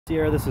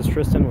Sierra, this is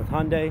Tristan with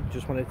Hyundai.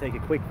 Just wanted to take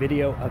a quick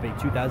video of a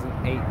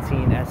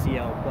 2018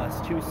 SEL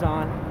Plus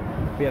Tucson.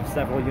 We have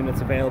several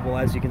units available,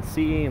 as you can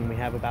see, and we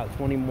have about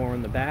 20 more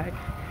in the back.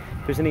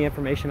 If there's any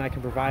information I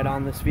can provide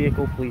on this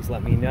vehicle, please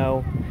let me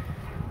know.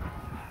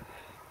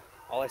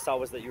 All I saw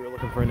was that you were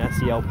looking for an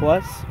SEL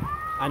Plus.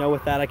 I know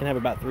with that I can have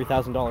about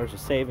 $3,000 of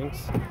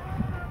savings.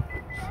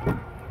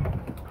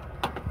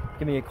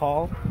 Give me a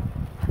call.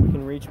 You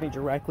can reach me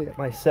directly at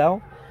my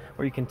cell,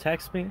 or you can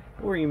text me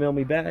or email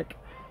me back.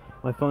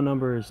 My phone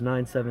number is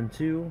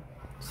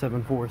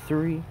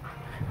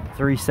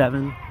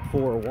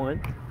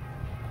 972-743-3741.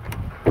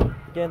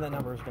 Again, that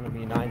number is going to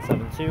be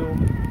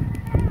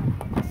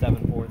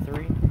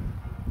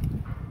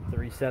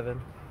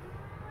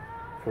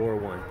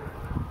 972-743-3741.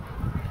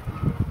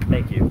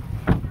 Thank you.